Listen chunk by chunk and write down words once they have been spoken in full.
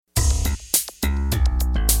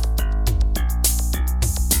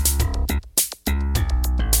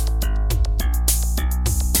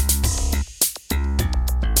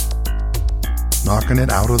knocking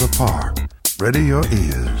it out of the park. Ready your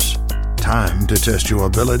ears. Time to test your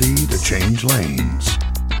ability to change lanes.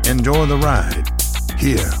 Enjoy the ride.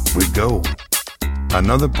 Here we go.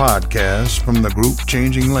 Another podcast from the group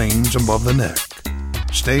Changing Lanes Above the Neck.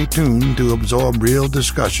 Stay tuned to absorb real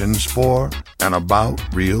discussions for and about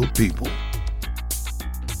real people.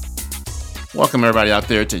 Welcome everybody out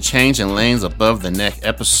there to Changing Lanes Above the Neck,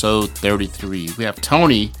 episode 33. We have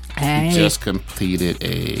Tony, who just completed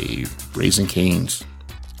a Raising Cane's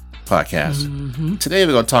podcast. Mm-hmm. Today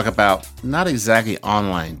we're going to talk about not exactly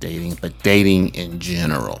online dating, but dating in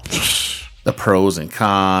general. The pros and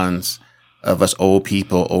cons of us old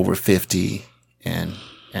people over 50 and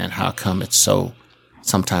how come it's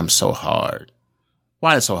sometimes so hard.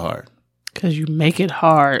 Why is it so hard? Because you make it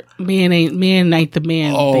hard. Men ain't the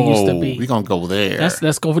men they used to be. We're going to go there.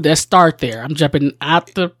 Let's start there. I'm jumping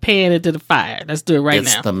out the pan into the fire. Let's do it right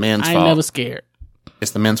now. It's the men's fault. I ain't never scared.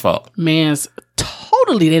 It's the men's fault.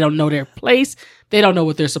 Totally, they don't know their place. They don't know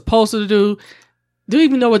what they're supposed to do. They don't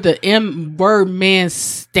even know what the M word man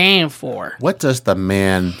stand for. What does the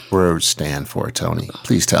man word stand for, Tony?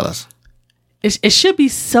 Please tell us. It should be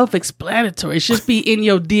self-explanatory. It should be in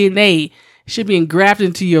your DNA. It should be engrafted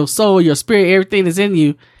into your soul, your spirit, everything that's in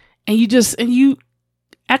you. And you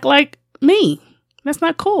act like me. That's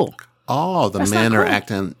not cool. Oh, the men are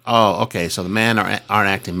acting. Oh, okay. So the men aren't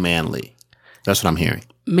acting manly. That's what I'm hearing.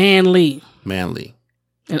 Manly.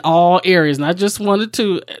 In all areas, not just one or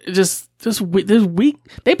two. Just weak.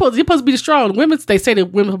 They're supposed to be the strong. They say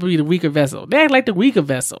that women supposed to be the weaker vessel. They act like the weaker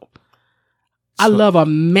vessel. I love a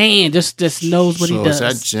man just knows what he does. So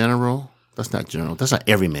is that general? That's not general. That's not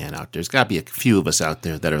every man out there. There's got to be a few of us out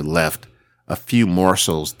there that are left, a few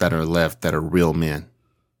morsels that are left that are real men.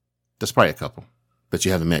 There's probably a couple that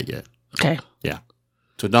you haven't met yet. Okay. Yeah.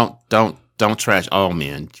 So don't trash all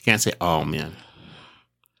men. You can't say all men.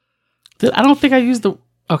 I don't think I used the...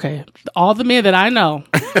 Okay. All the men that I know.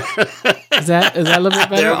 Is that a little bit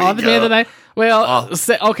better? All the men that I... Well,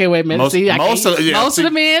 okay, wait a minute. Most of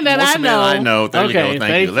the men that I know. There you go.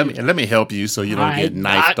 Thank you. Let me help you so you don't get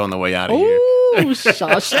knifed on the way out of here. Ooh,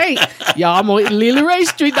 Shawshank. Y'all, I'm on Lily Ray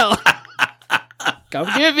Street, though. Come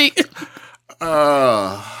get me.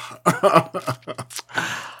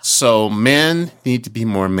 So men need to be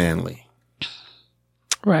more manly.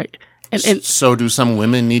 Right. And so do some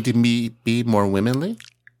women need to be more womanly?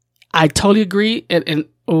 I totally agree. And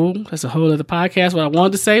that's a whole other podcast, what I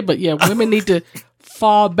wanted to say. But yeah, women need to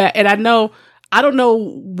fall back. And I know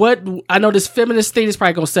this feminist thing is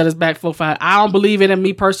probably going to set us back for 5. I don't believe in it,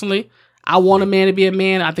 me personally. I want a man to be a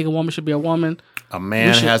man. I think a woman should be a woman. A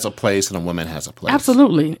man has a place and a woman has a place.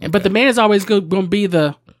 Absolutely. Okay. But the man is always going to be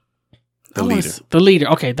the leader. The leader.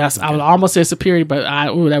 Okay, I would almost say superior, but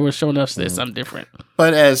that was showing us there's something different.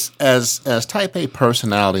 But as type A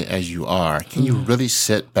personality as you are, can you really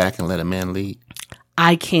sit back and let a man lead?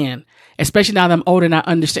 I can, especially now that I'm older and I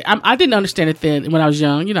understand. I didn't understand it then when I was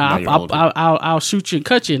young. You know, I'll shoot you and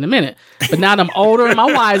cut you in a minute. But now that I'm older and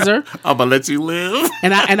I'm wiser, I'm gonna let you live.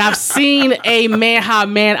 And I've seen how a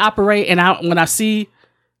man operate, and when I see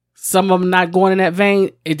some of them not going in that vein,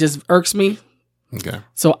 it just irks me. Okay.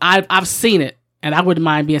 So I've seen it, and I wouldn't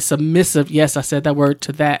mind being submissive. Yes, I said that word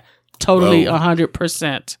to that. Totally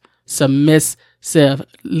 100% submissive.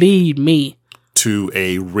 Lead me to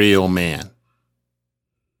a real man.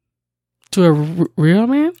 To a real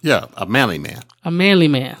man? Yeah, a manly man. A manly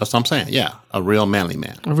man. That's what I'm saying. Yeah, a real manly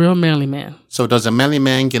man. A real manly man. So does a manly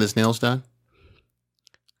man get his nails done?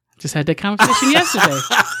 Just had that conversation yesterday.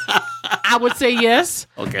 I would say yes.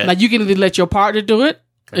 Okay. Now you can either let your partner do it.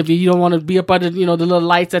 Okay. If you don't want to be up under, the little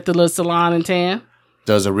lights at the little salon and tan.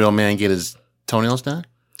 Does a real man get his toenails done?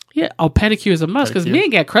 Yeah. Oh, pedicure is a must because men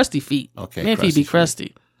got crusty feet. Okay. Men feet be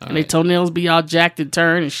crusty. And their toenails be all jacked and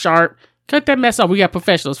turned and sharp. Cut that mess off. We got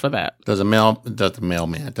professionals for that. Does a real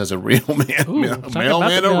man, does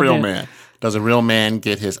a real man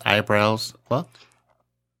get his eyebrows plucked?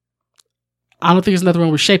 I don't think there's nothing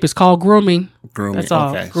wrong with shape. It's called grooming. Grooming. That's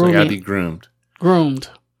all. Okay. Grooming. So you got to be groomed. Groomed.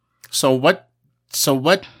 So what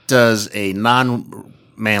does a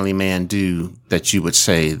non-manly man do that you would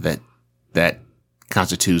say that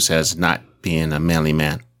constitutes as not being a manly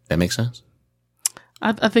man? That makes sense?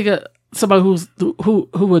 I think somebody who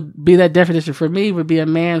would be that definition for me would be a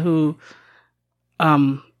man who,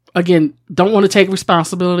 again, don't want to take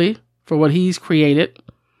responsibility for what he's created.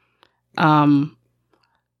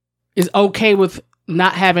 Is okay with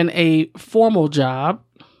not having a formal job.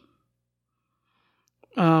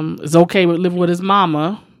 Is okay with living with his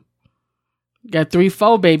mama. Got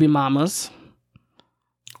 3-4 baby mamas.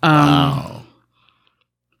 Wow.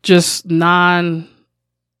 Just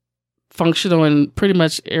non-functional in pretty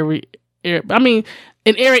much every I mean,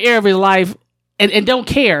 in every area of his life, and don't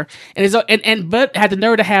care, but had the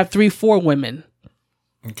nerve to have 3-4 women.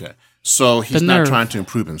 Okay, so he's not trying to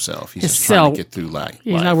improve himself. He's just trying to get through life.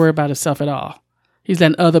 He's not worried about himself at all. He's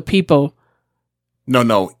letting other people.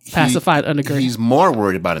 No, pacified underground. He's more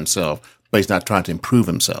worried about himself, but he's not trying to improve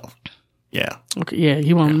himself. Yeah. Okay. Yeah,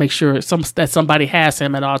 he want to make sure that somebody has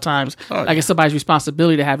him at all times. It's somebody's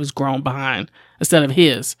responsibility to have his grown behind instead of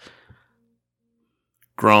his.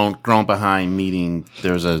 Grown behind, meaning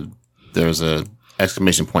there's a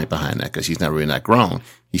exclamation point behind that because he's not really not grown.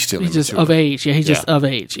 He's just of age. Yeah, he's just of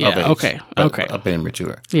age. Yeah. Of age. Okay. Up and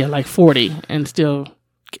mature. Yeah, like 40 and still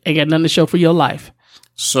ain't got nothing to show for your life.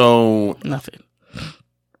 So nothing.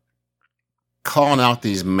 Calling out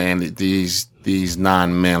these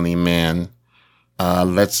non-manly men.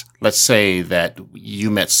 Let's say that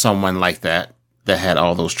you met someone like that had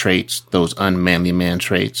all those traits, those unmanly man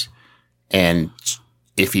traits, and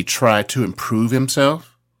if he tried to improve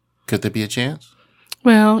himself, could there be a chance?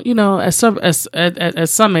 Well, at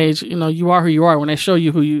some age, you are who you are. When they show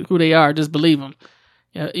you who they are, just believe them.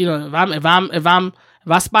 If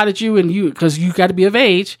I spotted you and because you got to be of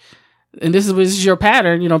age, and this is your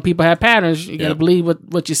pattern. People have patterns. You got to believe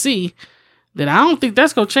what you see. Then I don't think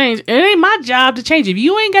that's gonna change. It ain't my job to change. If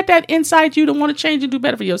you ain't got that inside you to want to change and do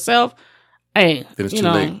better for yourself, hey, then it's too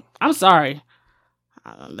late. I'm sorry.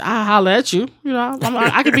 I holler at you.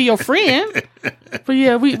 I could be your friend, but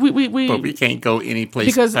yeah, we. But we can't go any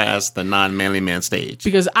place past the non-manly man stage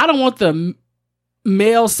because I don't want the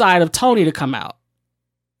male side of Tony to come out.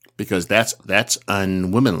 Because that's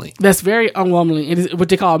unwomanly. That's very unwomanly. It is what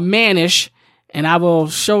they call mannish, and I will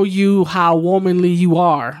show you how womanly you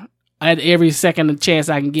are at every second chance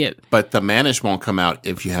I can get. But the mannish won't come out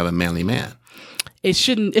if you have a manly man. It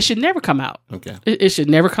should never come out. Okay. It should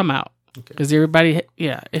never come out. Because everybody,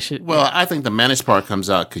 it should. Well, I think the mannish part comes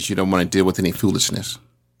out because you don't want to deal with any foolishness.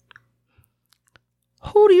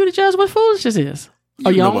 Who do you judge what foolishness is?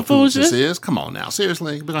 You know what foolishness is? Come on now.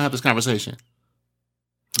 Seriously, we're going to have this conversation.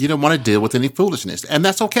 You don't want to deal with any foolishness, and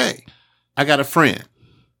that's okay. I got a friend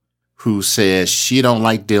who says she don't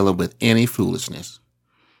like dealing with any foolishness.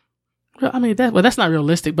 Well, I mean, that's not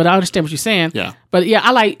realistic, but I understand what you're saying. Yeah. But yeah,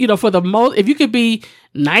 I like, for the most, if you could be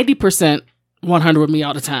 90% 100 with me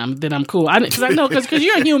all the time, then I'm cool. Because I know, because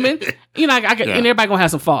you're a human, and everybody going to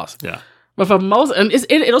have some faults. Yeah. But for most, and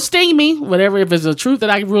it'll sting me, whatever, if it's a truth that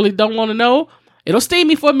I really don't want to know, it'll sting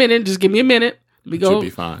me for a minute. Just give me a minute. You'll be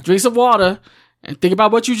fine. Drink some water and think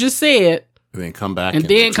about what you just said. And then come back. And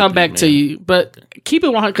then come back to you. But keep it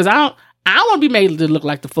 100, because I don't want to be made to look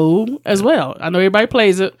like the fool as well. I know everybody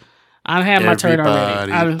plays it. I had my turn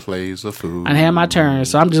already. Everybody plays a fool. I had my turn,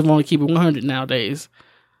 so I'm just want to keep it 100 nowadays.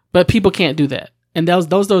 But people can't do that, and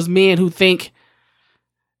those men who think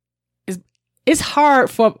it's hard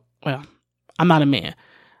for. Well, I'm not a man.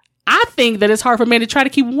 I think that it's hard for a man to try to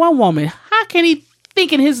keep one woman. How can he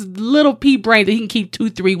think in his little pea brain that he can keep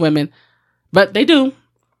 2-3 women? But they do.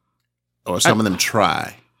 Or some of them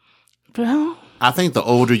try. Well, I think the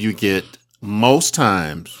older you get, most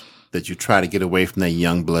times that you try to get away from that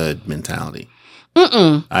young blood mentality.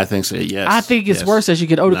 I think so. Yes. I think it's worse as you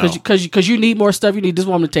get older because you need more stuff. You need this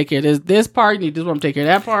woman to take care of this part. You need this woman to take care of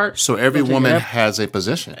that part. So every woman has a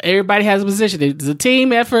position. Everybody has a position. It's a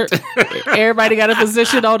team effort. Everybody got a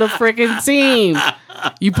position on the freaking team.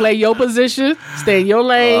 You play your position, stay in your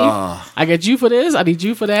lane. I get you for this. I need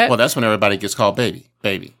you for that. Well, that's when everybody gets called baby.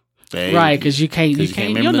 Right, because you can't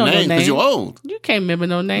remember the name because you're old. You can't remember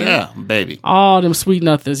no name. Yeah, baby. All them sweet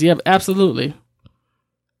nothings. Yep, absolutely.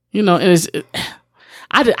 And it's.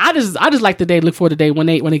 I just like the day. Look for the day when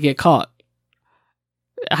they get caught.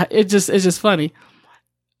 It's just funny.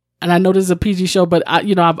 And I know this is a PG show, but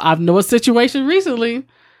I've known a situation recently,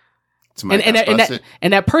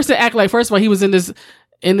 and that person act like, first of all, he was in this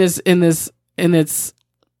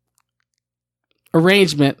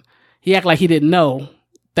arrangement. He act like he didn't know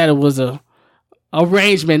that it was a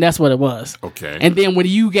arrangement. That's what it was. Okay. And then when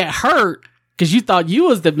you get hurt because you thought you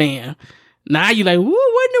was the man, now you like, what in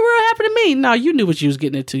the world happened to me? No, you knew what you was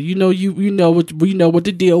getting into. You know what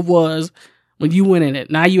the deal was when you went in it.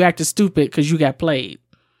 Now you acted stupid because you got played.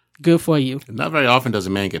 Good for you. Not very often does a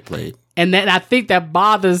man get played. And I think that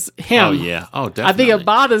bothers him. Oh, yeah. Oh, definitely. I think it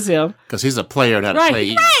bothers him. Because he's a player that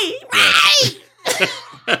play. Right.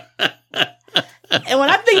 And when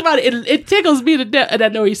I think about it, it tickles me to death. And I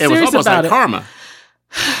know he's serious about it. It's almost like karma.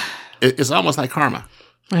 It's almost like karma.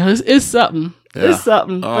 Well, it's something. Yeah. It's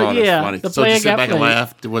something. Oh, but yeah, funny. So you sit back and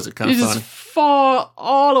laugh? Was it kind of funny? You just fall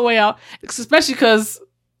all the way out. Especially because,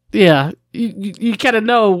 you kind of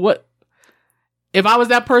know what. If I was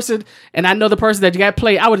that person and I know the person that you got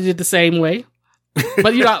played, I would have did the same way.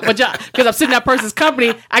 But because I'm sitting in that person's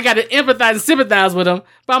company, I got to empathize and sympathize with them.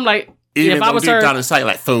 But I'm like, Even if I was her, down in sight,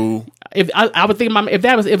 like fool. if I would think if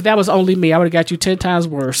that was only me, I would have got you 10 times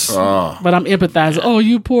worse. Oh. But I'm empathizing. Oh,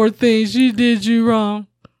 you poor thing, she did you wrong.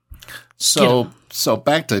 So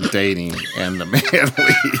back to dating and the man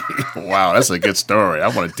leave. Wow, that's a good story. I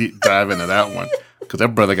want to deep dive into that one because that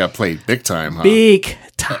brother got played big time, huh? Big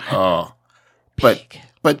time. Oh,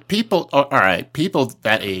 but people. All right, people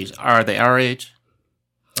that age, are they our age?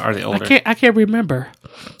 Are they older? I can't remember.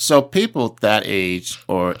 So people that age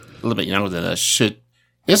or a little bit younger than us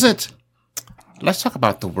let's talk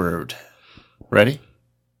about the word. Ready?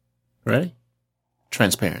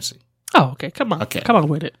 Transparency. Oh, okay. Come on. Okay. Come on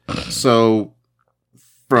with it. So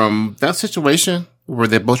from that situation, were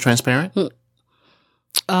they both transparent?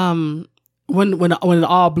 When it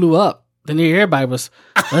all blew up, then everybody was.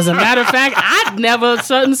 As a matter of fact, I'd never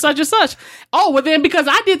such and such. Oh, well then because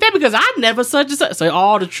I did that because I never such and such. So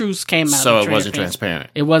all the truths came out. So it wasn't transparent.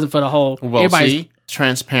 It wasn't for the whole. Well, see,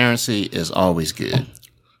 transparency is always good.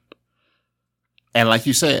 And like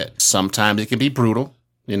you said, sometimes it can be brutal.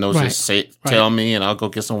 You know, right. Just tell me and I'll go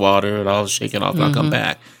get some water and I'll shake it off and I'll come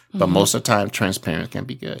back. But most of the time, transparency can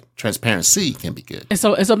be good. And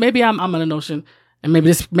so maybe I'm on a notion, and maybe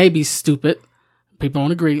this may be stupid. People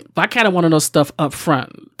don't agree, but I kind of want to know stuff up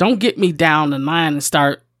front. Don't get me down the line and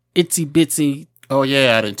start itsy bitsy. Oh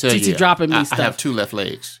yeah, I didn't tell you. Dropping me stuff. I have 2 left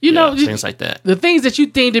legs. You know, things like that. The things that you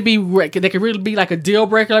think to be that could really be like a deal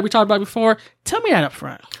breaker, like we talked about before. Tell me that up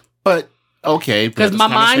front. But okay, because my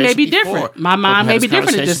mind may be different. My mind may be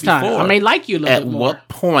different at this time. I may like you a little bit more. At what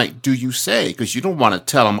point do you say? Because you don't want to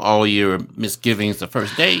tell them all your misgivings the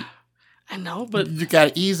first date. I know, but you got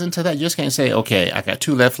to ease into that. You just can't say, "Okay, I got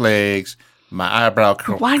 2 left legs." My eyebrow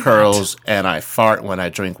curls and I fart when I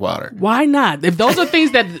drink water. Why not? If those are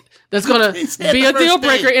things that's gonna be a deal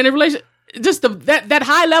breaker in a relationship, just that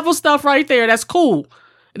high level stuff right there, that's cool.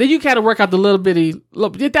 And then you kind of work out the little bitty.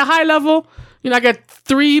 Look, at that high level, you know, I got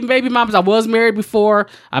 3 baby mamas. I was married before.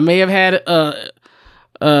 I may have had a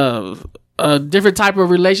different type of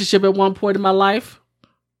relationship at one point in my life.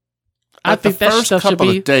 I think that stuff should be. The first couple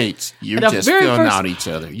of dates, you're just feeling out each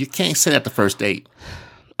other. You can't sit at the first date.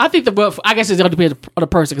 I think I guess it's going to depend on the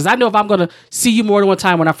person, because I know if I'm going to see you more than one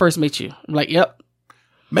time when I first meet you, I'm like, yep.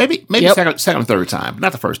 Maybe second, third time, but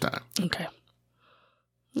not the first time. Okay.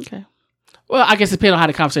 Well, I guess it depends on how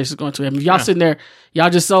the conversation is going to. I mean, y'all sitting there,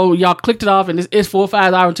 y'all clicked it off, and it's 4 or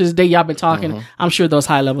 5 hours to this day. Y'all been talking. I'm sure those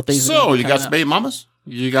high level things. So you got some baby mamas?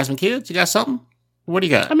 You got some kids? You got something? What do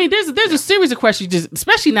you got? I mean, there's a series of questions,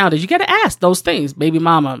 especially nowadays. You got to ask those things. Baby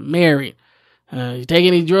mama, married. You take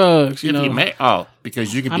any drugs? You know,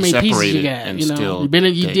 because you can be separated you got, and still.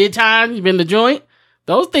 You did time. You been to joint.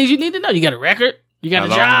 Those things you need to know. You got a record. You got a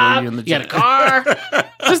job. You got a car.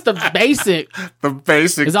 Just the basic. The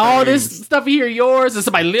basic. Is all this stuff here yours? Does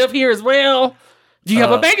somebody live here as well? Do you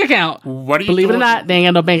have a bank account? What are you Believe doing? it or not, they ain't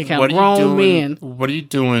got no bank account. Grown men. What are you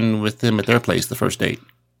doing with them at their place the first date?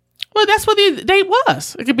 Well, that's what the date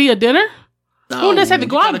was. It could be a dinner. No, let's have to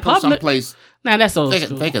go out in public. Someplace. Nah, that's old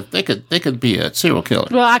school. They could be a serial killer.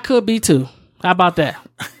 Well, I could be too. How about that?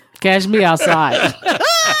 Catch me outside.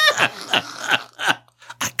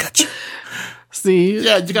 I got you. See?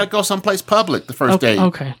 Yeah, you got to go someplace public the first date.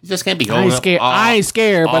 Okay. You just can't be going I ain't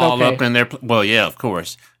scared, but okay. Up in their. Well, yeah, of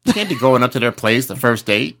course. You can't be going up to their place the first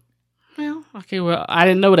date. Well, okay. Well, I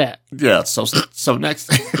didn't know that. Yeah. So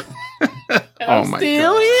next. Oh my God.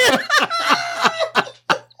 Here.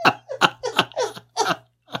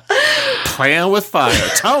 Playing with fire.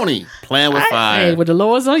 Tony, playing with fire. Hey, with the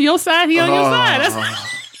Lord's on your side, he on your side.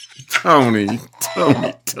 Tony.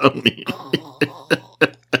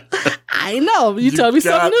 I know. You told me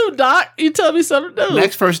something new, Doc. You told me something new.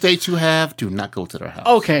 Next first date you have, do not go to their house.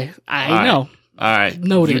 Okay. I know. All right.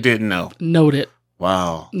 Noted. You didn't know. Noted.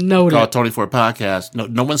 Wow. Noted. Call Tony for a podcast.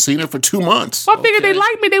 No one's seen her for 2 months. Well, I figured they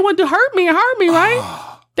liked me. They wanted to hurt me, right?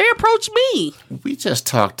 They approached me. We just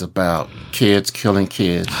talked about kids killing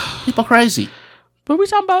kids. People crazy. But we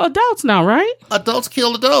talking about adults now, right? Adults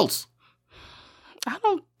kill adults. I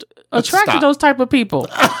don't attract to those type of people.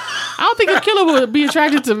 I don't think a killer would be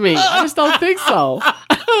attracted to me. I just don't think so.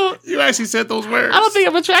 You actually said those words. I don't think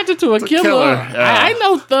I'm attracted to a killer. I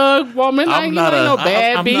know thug woman. I ain't no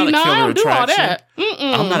bad bee. No, I don't do all that.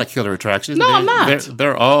 I'm not a killer attraction. No, I'm not.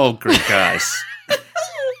 They're all great guys.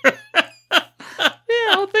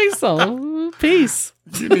 I don't think so. Peace.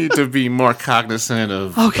 You need to be more cognizant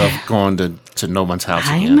of going to no one's house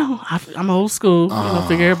again. I know. I'm old school.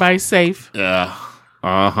 Figure everybody's safe. Yeah.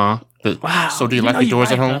 Wow. So do you like your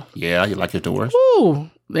doors at home? Yeah, you like your doors? Ooh.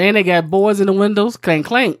 Then they got boards in the windows. Clank,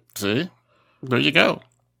 clank. See? There you go.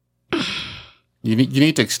 You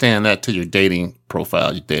need to extend that to your dating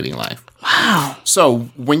profile, your dating life. Wow. So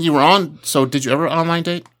when you were did you ever online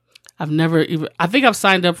date? I've never even. I think I've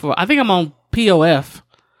signed up for. I think I'm on POF.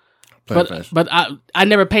 But I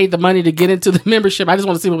never paid the money to get into the membership. I just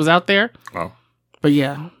want to see what was out there. Oh. But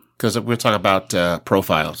yeah. Because we're talking about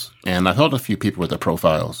profiles. And I've heard a few people with their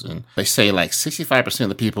profiles. And they say like 65% of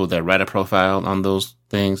the people that write a profile on those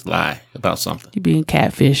things lie about something. You're being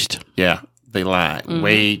catfished. Yeah. They lie.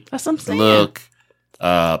 Wait. That's what I'm saying. Look.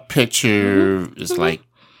 Picture is like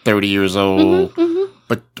 30 years old.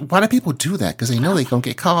 But why do people do that? Because they know they're going to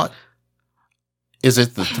get caught. Is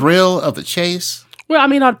it the thrill of the chase? Well, I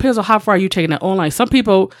mean, it depends on how far you're taking that online. Some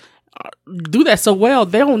people do that so well,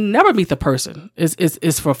 they'll never meet the person.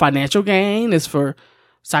 It's for financial gain. It's for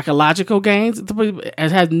psychological gains. It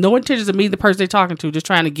has no intentions of meeting the person they're talking to, just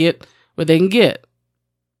trying to get what they can get.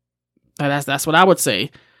 And that's what I would say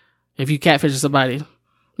if you catfish somebody.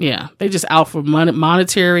 Yeah, they just out for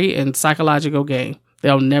monetary and psychological gain.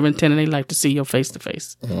 They'll never intend in their life to see your face to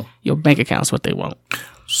face. Your bank account's what they want.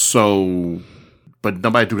 So, but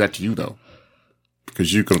nobody do that to you though,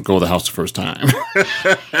 because you can go to the house the first time.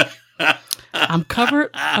 I'm covered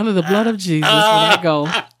under the blood of Jesus when I go.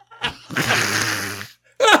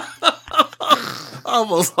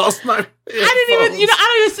 Almost lost my.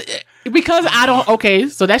 Because I don't. Okay,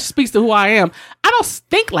 so that speaks to who I am. I don't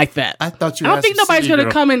think like that. I thought you. I don't think nobody's going to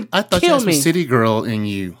come and kill me. City girl in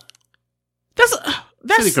you. That's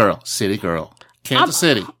City girl. Kansas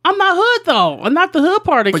City. I'm not hood though. I'm not the hood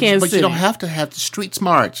part of Kansas City. But you don't have to have the street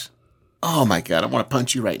smarts. Oh my God, I want to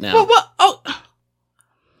punch you right now. Well, what? Oh.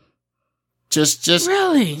 Just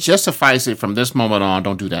really suffice it from this moment on.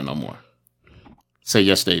 Don't do that no more. Say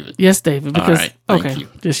yes, David. Yes, David. Because all right, thank you.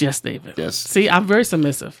 Just yes, David. Yes. See, I'm very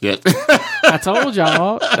submissive. Yes. I told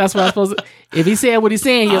y'all that's what I'm supposed to. If he said what he's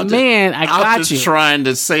saying, I got you. I'm just trying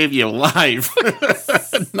to save your life,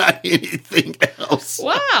 not anything else.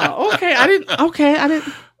 Wow. Okay, I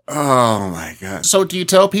didn't. Oh my God. So, do you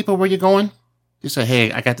tell people where you're going? You say,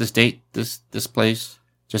 "Hey, I got this date, this place,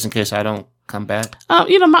 just in case I don't come back."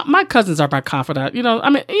 My cousins are my confidant. I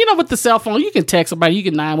mean, with the cell phone, you can text somebody, you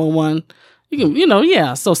can 911. You can,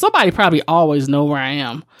 yeah. So somebody probably always know where I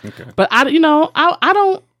am. Okay. But I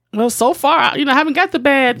don't. Well, so far, I haven't got the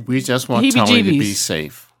bad. We just want Tony to be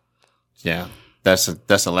safe. Yeah, that's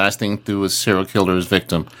the last thing through a serial killer's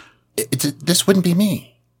victim. This wouldn't be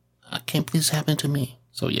me. I can't believe this happened to me.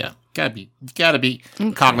 So yeah, gotta be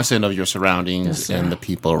cognizant of your surroundings and the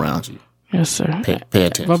people around you. Yes, sir. Pay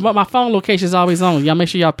attention. But my phone location is always on. Y'all make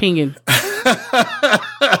sure y'all pinging.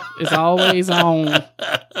 It's always on.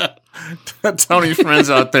 Tony's friends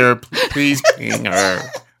out there, please ping her.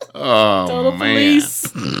 Oh, Total man.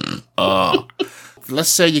 Police. Let's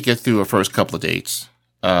say you get through a first couple of dates.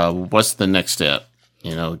 What's the next step?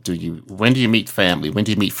 When do you meet family? When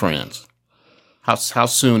do you meet friends? How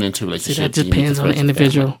soon into a relationship? See, that depends on the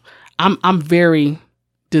individual. I'm very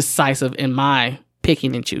decisive in my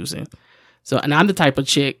picking and choosing. So, and I'm the type of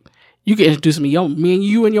chick, you can introduce me and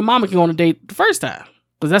you and your mama can go on a date the first time.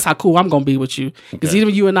 Because that's how cool I'm going to be with you. Because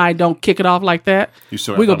even you and I don't kick it off like that, we're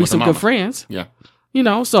going to be some good friends. Yeah.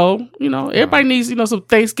 Everybody needs, some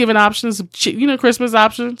Thanksgiving options, some Christmas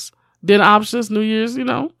options, dinner options, New Year's,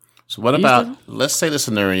 So what about, let's say the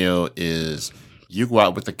scenario is you go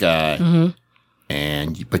out with a guy,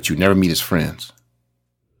 but you never meet his friends.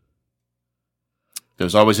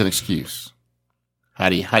 There's always an excuse. How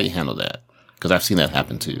do you handle that? Because I've seen that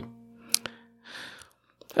happen too.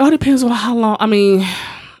 It all depends on how long. I mean,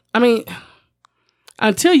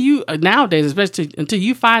 until you nowadays, especially until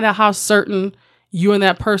you find out how certain you and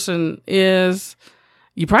that person is,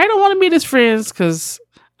 you probably don't want to meet as friends. Because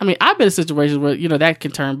I've been in situations where that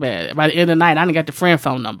can turn bad. By the end of the night, I didn't got the friend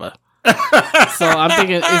phone number. So I'm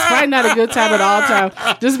thinking it's probably not a good time at all time.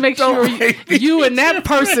 Just make sure you and that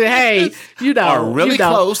person, are really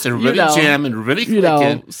close and really jam and really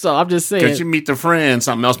clicking. So I'm just saying, because you meet the friend,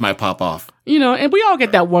 something else might pop off. And we all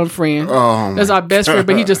get that one friend that's our best friend,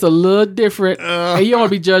 but he's just a little different, and you don't want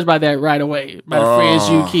to be judged by that right away by the friends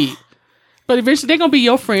you keep. But eventually they're gonna be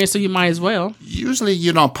your friends, so you might as well. Usually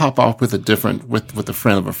you don't pop off with with a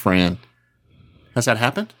friend of a friend. Has that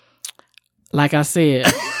happened? Like I said,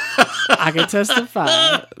 I can testify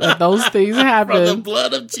that those things happen. From the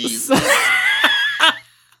blood of Jesus.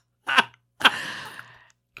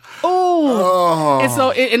 And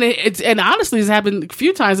so and honestly, it's happened a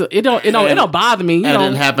few times. It don't bother me. It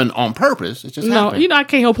didn't happen on purpose. It just happened. I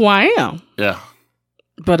can't help who I am. Yeah.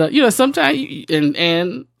 But sometimes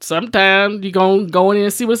sometimes you gonna go in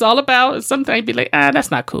and see what it's all about. And sometimes you be like,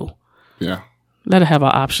 that's not cool. Yeah. Let her have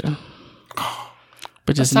an option.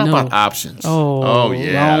 But just Let's talk know. about options. Oh,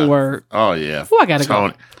 yeah. wrong word. Oh, yeah. Oh, I gotta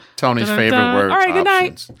go. Tony's Dun, dun, favorite dun. word. All right, good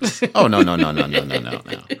options. night. Oh,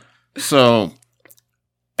 no. So,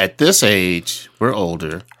 at this age, we're older.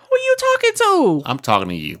 Who are you talking to? I'm talking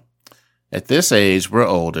to you. At this age, we're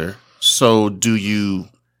older. So, do you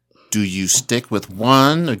stick with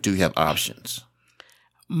one or do you have options?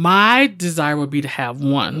 My desire would be to have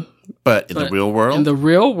one. But in the real world? In the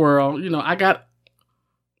real world, I got,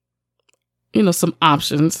 some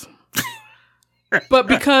options. But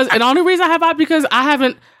the only reason I have because I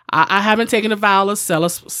haven't taken a vow of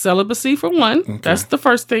celibacy for one. Okay. That's the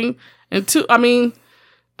first thing. And two, I'm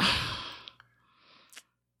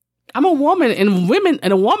a woman, and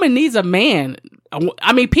a woman needs a man.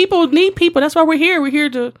 People need people. That's why we're here. We're here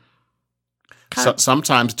to.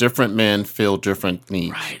 Sometimes different men feel different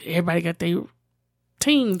needs. Right. Everybody got their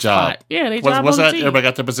team job. Spot. Yeah, they job what's on that? the team. Everybody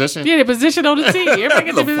got their position? Yeah, their position on the team. Everybody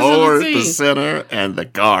got their position forward, on the team. The center, and the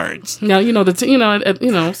guards. Now,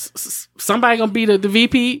 somebody going to be the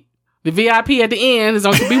VP, the VIP at the end is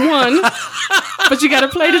going to be one. But you got to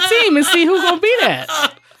play the team and see who's going to be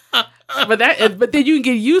that. But then you can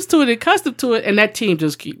get used to it and accustomed to it, and that team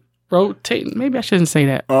just keep rotating. Maybe I shouldn't say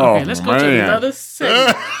that. Oh, okay, let's go to another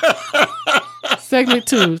segment. Segment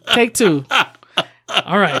 2. Take 2.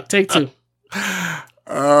 All right, take 2.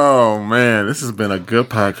 Oh, man. This has been a good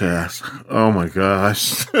podcast. Oh, my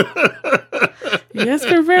gosh. Yeah, it's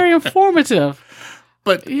been very informative.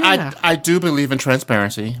 But yeah. I do believe in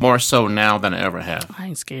transparency, more so now than I ever have. I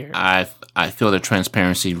ain't scared. I feel that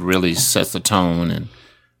transparency really sets the tone and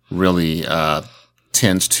really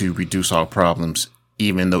tends to reduce our problems,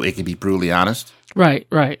 even though it can be brutally honest. Right.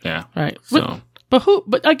 Yeah. Right. So,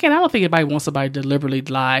 but again, I don't think anybody wants somebody to deliberately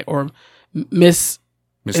lie or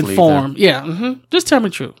misinform. Yeah. Mm-hmm. Just tell me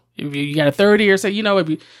the truth. If you got a third ear, say, if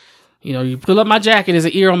you pull up my jacket, there's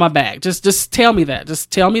an ear on my back. Just tell me that.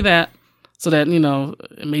 Just tell me that so that,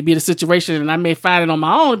 it may be the situation and I may find it on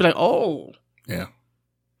my own and be like, oh. Yeah.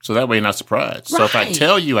 So that way you're not surprised. Right. So if I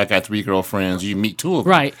tell you I got 3 girlfriends, you meet 2 of them.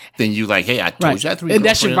 Right. Then you like, hey, I told you I had 3 and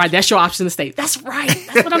girlfriends. That's your option to stay. That's right.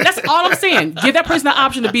 That's all I'm saying. Give that person the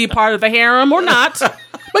option to be a part of the harem or not. But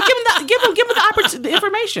give them the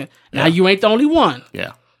information. Yeah. Now you ain't the only one.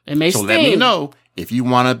 Yeah. It may so let me know if you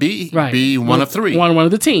want to be one of 3. One of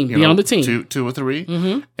the team. Be on the team. 2 or 3.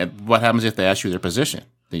 Mm-hmm. And what happens if they ask you their position?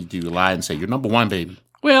 Then do you lie and say, you're number 1, baby?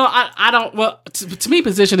 Well, I don't. Well, to me,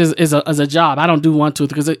 position is a job. I don't do 1, 2,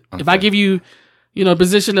 because if I give you,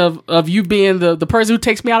 position of you being the person who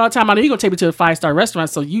takes me out all the time, I know you're gonna take me to a 5-star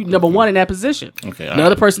restaurant. So you number 1 in that position. Okay. The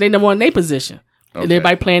other person, they number 1 in their position. Okay. And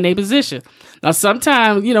everybody playing their position. Now,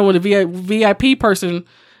 sometimes when the VIP person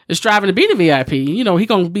is striving to be the VIP, he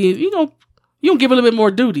gonna be you gonna give a little bit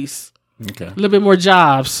more duties. Okay. A little bit more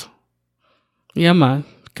jobs. Yeah, man.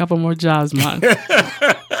 A couple more jobs, man.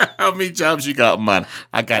 How many jobs you got, man?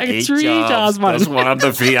 I got 8 3 jobs, man. That's why I'm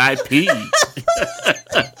the VIP.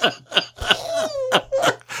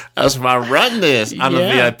 That's why I run this. I'm the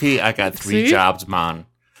VIP. I got 3 jobs, man.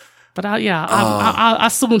 But I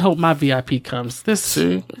soon hope my VIP comes. Because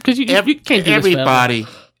you can't do everybody.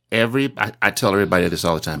 I tell everybody this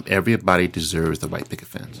all the time. Everybody deserves the white picket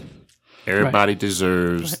fence. Everybody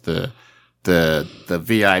deserves the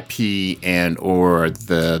VIP and or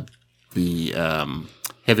the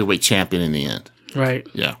heavyweight champion in the end. Right.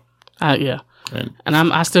 Yeah. Yeah. And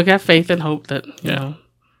I still got faith and hope that you know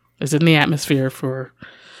it's in the atmosphere for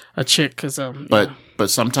a chick. Cause but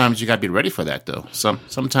sometimes you got to be ready for that though.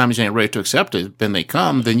 Sometimes you ain't ready to accept it. Then they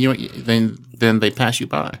come. Then they pass you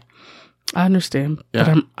by. I understand.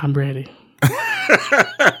 Yeah. But I'm ready.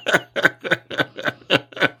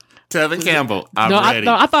 Tevin Campbell, I'm ready.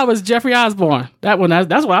 No, I thought it was Jeffrey Osborne. That one.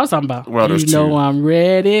 That's what I was talking about. Well, there's two. I'm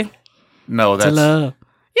ready. No, that's to love.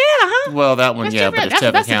 Yeah, huh? Well, that one, that's but it's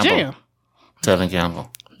Tevin Campbell. Tevin Campbell.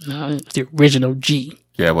 No, it's the original G.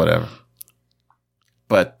 Yeah, whatever.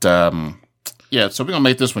 But yeah, so we're gonna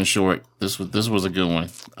make this one short. This was a good one.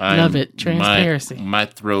 Love it. Transparency. My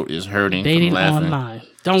throat is hurting. Dating from laughing. online.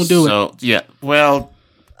 Don't do it. So yeah, well,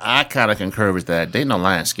 I kind of concur with that. Dating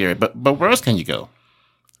online is scary, but where else can you go?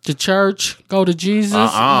 To church, go to Jesus, you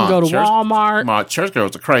can go to Walmart. My church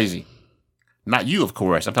girls are crazy. Not you, of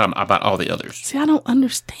course. I'm talking about all the others. See, I don't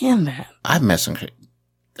understand that. I've met some crazy.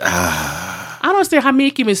 I don't understand how many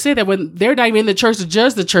can even say that when they're not even in the church to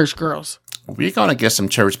judge the church girls. We're going to get some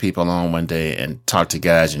church people on one day and talk to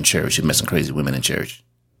guys in church who met some crazy women in church.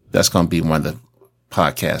 That's going to be one of the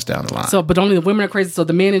podcasts down the line. So, but only the women are crazy, so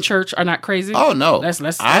the men in church are not crazy? Oh, no.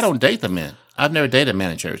 Let's I don't date the men. I've never dated a man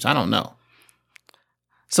in church. I don't know.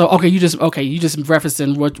 So you just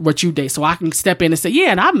referencing what you date, so I can step in and say,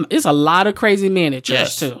 yeah, and it's a lot of crazy men at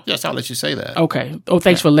church too. Yes, I'll let you say that. Okay. Oh,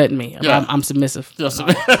 thanks for letting me. Yeah. I'm submissive. Yes.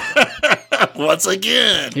 Once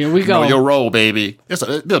again, here we go. Know your role, baby. This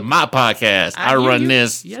is my podcast. I run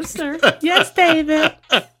this. Yes, sir. Yes, David.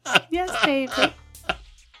 Yes, David.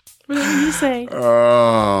 Whatever you say.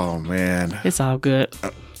 Oh man, it's all good.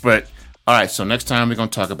 But all right, so next time we're gonna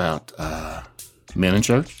talk about men in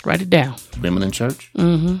church. Write it down. Women in church.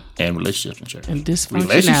 Mm-hmm. And relationships in church. And dysfunctionality.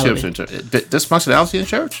 Relationships in church. Dysfunctionality in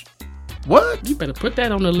church? What? You better put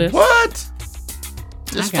that on the list. What?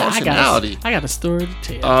 Dysfunctionality. I got a story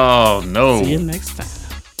to tell. Oh, no. See you next time.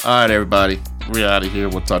 All right, everybody. We're out of here.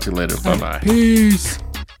 We'll talk to you later. Bye-bye. Peace.